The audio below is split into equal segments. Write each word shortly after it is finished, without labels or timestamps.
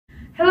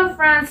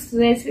friends,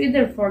 today's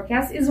weather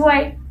forecast is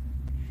white.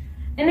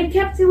 In the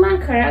capital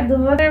Ankara, the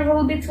weather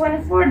will be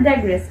 24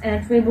 degrees and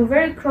it will be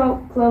very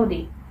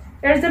cloudy.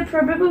 There is a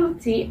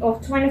probability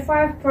of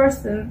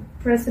 25%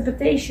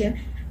 precipitation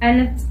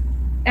and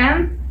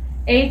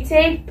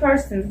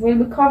 88%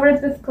 will be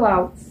covered with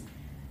clouds.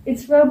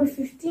 It will be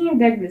 15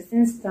 degrees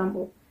in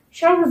Istanbul.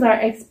 Showers are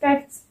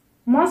expected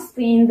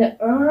mostly in the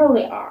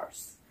early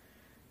hours.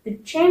 The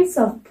chance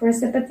of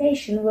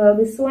precipitation will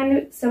be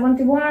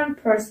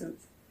 71%,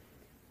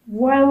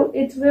 while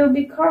it will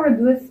be covered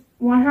with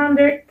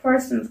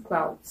 100%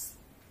 clouds.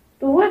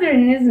 The weather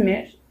in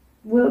Izmir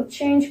will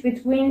change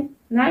between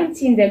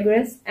 19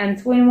 degrees and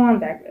 21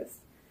 degrees.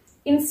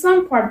 In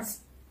some parts,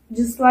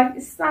 just like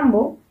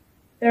Istanbul,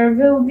 there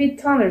will be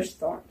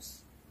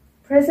thunderstorms.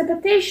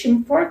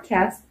 Precipitation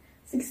forecast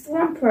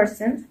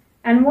 61%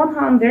 and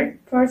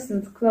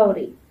 100%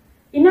 cloudy.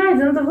 In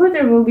Aydın, the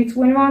weather will be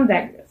 21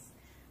 degrees.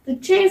 The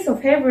chance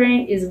of heavy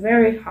rain is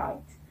very high.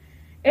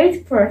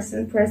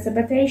 8%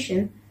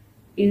 precipitation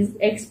is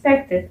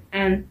expected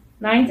and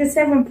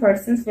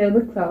 97% will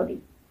be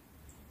cloudy.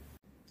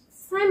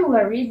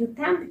 Similarly, the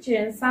temperature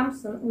in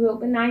Samsun will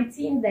be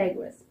 19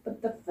 degrees,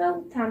 but the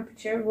film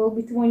temperature will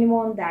be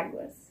 21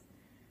 degrees.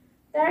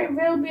 There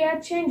will be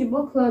a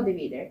changeable cloudy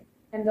weather,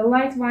 and the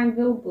light wind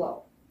will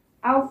blow.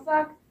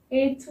 Alfak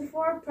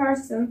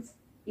 84%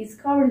 is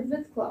covered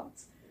with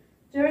clouds.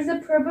 There is a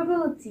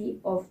probability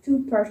of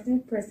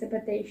 2%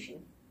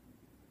 precipitation.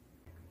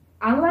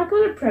 Unlike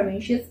other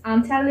provinces,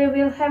 Antalya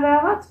will have a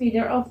hot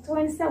weather of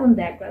 27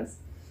 degrees.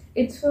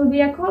 It will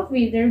be a cold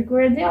weather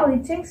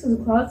gradually thanks to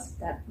the clouds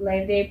that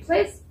leave their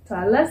place to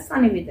a less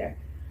sunny weather.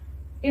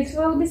 It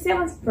will be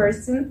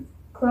 7%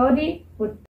 cloudy with